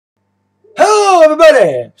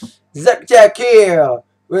everybody? Zach Jack here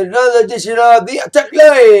with another edition of the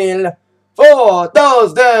Atakline for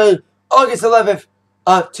Thursday, August 11th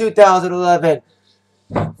of 2011.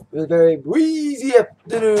 It's a very breezy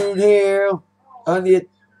afternoon here on the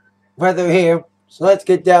weather here, so let's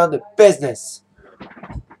get down to business.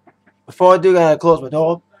 Before I do, I gotta close my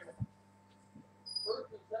door.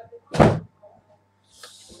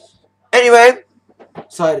 Anyway,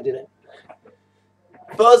 sorry to do that.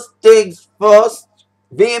 First things first,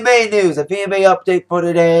 VMA news, a VMA update for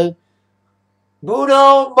today.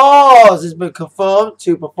 Bruno Mars has been confirmed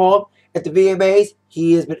to perform at the VMAs.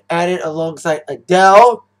 He has been added alongside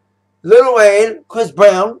Adele, Lil Wayne, Chris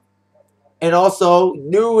Brown, and also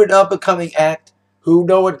new and up-and-coming act who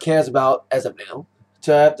no one cares about as of now,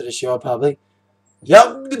 till after the show probably,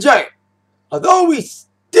 Young the Giant. Although we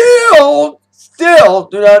still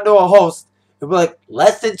do not know a host, it will be like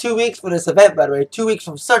less than 2 weeks for this event, by the way, 2 weeks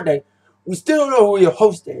from Sunday. We still don't know who your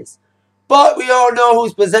host is, but we all know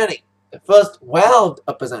who's presenting. The first round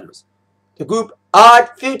of presenters. The group Odd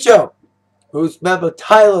Future, whose member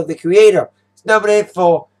Tyler, the creator, is nominated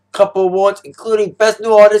for a couple awards, including Best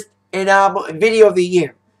New Artist and Album and Video of the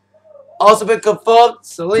Year. Also been confirmed,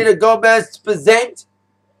 Selena Gomez to present,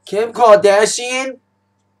 Kim Kardashian,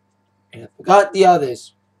 and I forgot the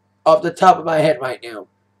others off the top of my head right now.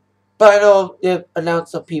 But I know they've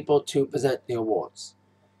announced some people to present the awards.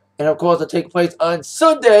 And of course, it'll take place on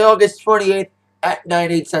Sunday, August 28th at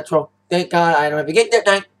 9/8 Central. Thank God I don't have to get that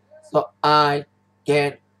night, so I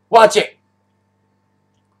can watch it.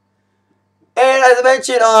 And as I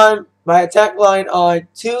mentioned on my attack line on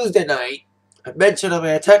Tuesday night, I mentioned on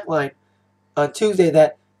my attack line on Tuesday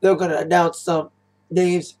that they're going to announce some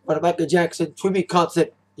names for the Michael Jackson tribute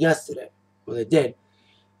concert yesterday. Well, they did.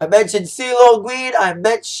 I mentioned CeeLo Green. I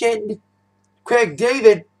mentioned Craig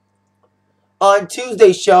David on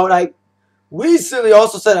Tuesday's show. And I recently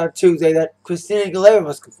also said on Tuesday that Christina Aguilera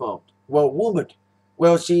was confirmed. Well, rumored.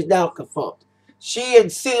 Well, she's now confirmed. She and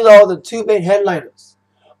CeeLo are the two main headliners.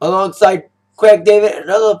 Alongside Craig David and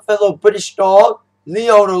another fellow British star,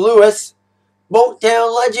 Leona Lewis,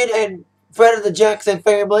 Motown legend and friend of the Jackson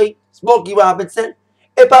family, Smokey Robinson,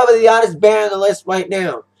 and probably the hottest band on the list right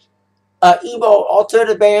now. Emo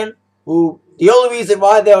alternative band, who the only reason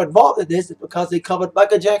why they're involved in this is because they covered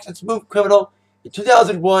Michael Jackson's Smooth Criminal in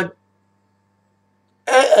 2001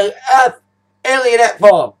 Alienette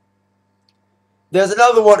form. There's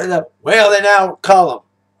another one in the Well They Now column.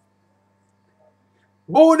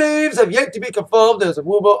 More names have yet to be confirmed. There's a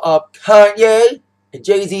rumor of Kanye and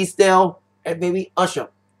Jay-Z still, and maybe Usher.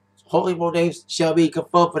 So hopefully more names shall be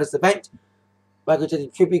confirmed for this event. Michael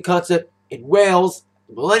Jackson tribute concert in Wales,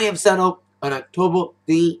 Millennium Center on October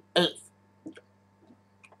the 8th.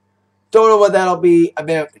 Don't know what that'll be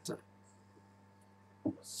American time.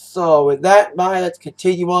 So with that in mind, let's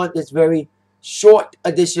continue on this very short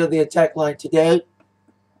edition of the Attack Line today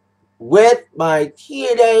with my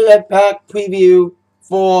TNA Impact Preview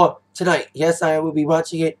for tonight. Yes, I will be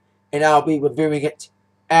watching it and I'll be reviewing it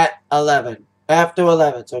at 11. After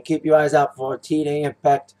 11. So keep your eyes out for a TNA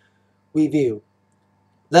Impact review.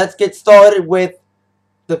 Let's get started with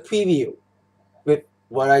the preview with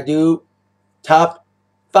what I do, top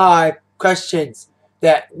 5 questions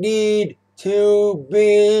that need to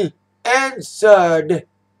be answered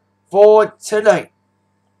for tonight.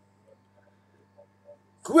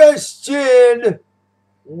 Question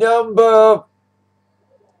number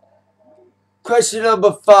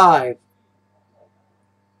 5.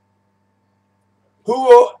 Who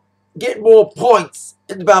will get more points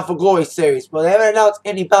in the Bound for Glory series? Well, they haven't announced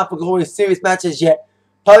any Bound for Glory series matches yet.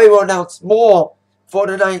 Probably will announce more for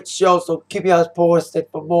tonight's show, so keep your eyes posted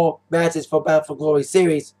for more matches for Bound for Glory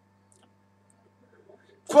series.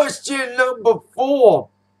 Question number 4.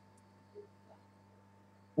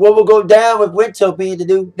 What will go down with Winter being the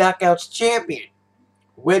new Knockouts champion?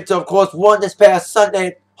 Winter, of course, won this past Sunday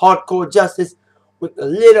at Hardcore Justice with a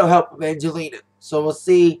little help from Angelina. So we'll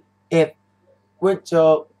see if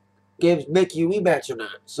Winter gives Mickey a rematch or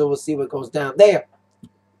not. So we'll see what goes down there.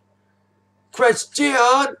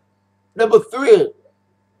 Question number 3.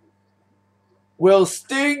 Will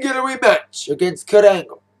Sting get a rematch against Kurt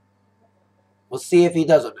Angle? We'll see if he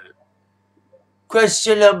does or not.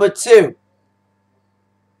 Question number 2.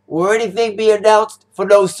 Will anything be announced for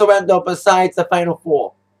No Surrender besides the Final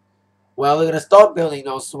 4? Well, they're going to start building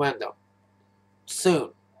No Surrender soon.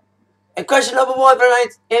 And question number 1 for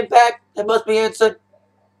tonight's Impact that must be answered.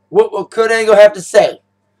 What will Kurt Angle have to say?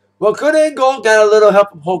 Well, Kurt Angle got a little help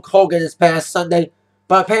from Hulk Hogan this past Sunday,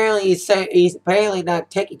 but apparently he's apparently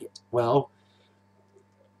not taking it well.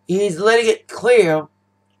 He's letting it clear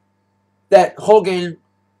that Hogan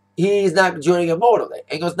he's not joining Immortal.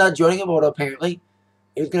 Angel's not joining Immortal, apparently.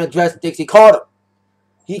 He's going to address Dixie Carter.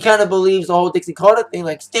 He kind of believes the whole Dixie Carter thing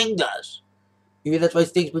like Sting does. Maybe that's why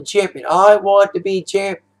Sting's been champion. I want to be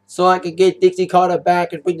champ so I can get Dixie Carter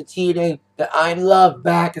back and bring the TNA that I love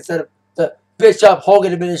back instead of the Bishop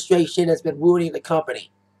Hogan administration that's been ruining the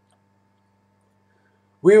company.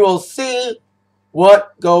 We will see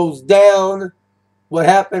what goes down, what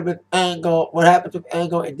happened with Angle,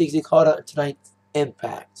 and Dixie Carter in tonight's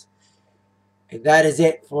Impact. And that is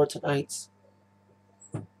it for tonight's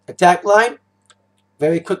Atakline.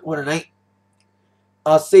 Very quick one tonight.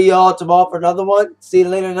 I'll see y'all tomorrow for another one. See you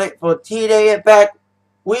later tonight for TNA Impact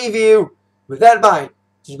Preview. With that in mind,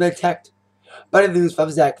 this has been attacked by the news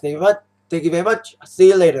from Zach. Thank you very much. I'll see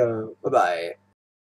you later. Bye-bye.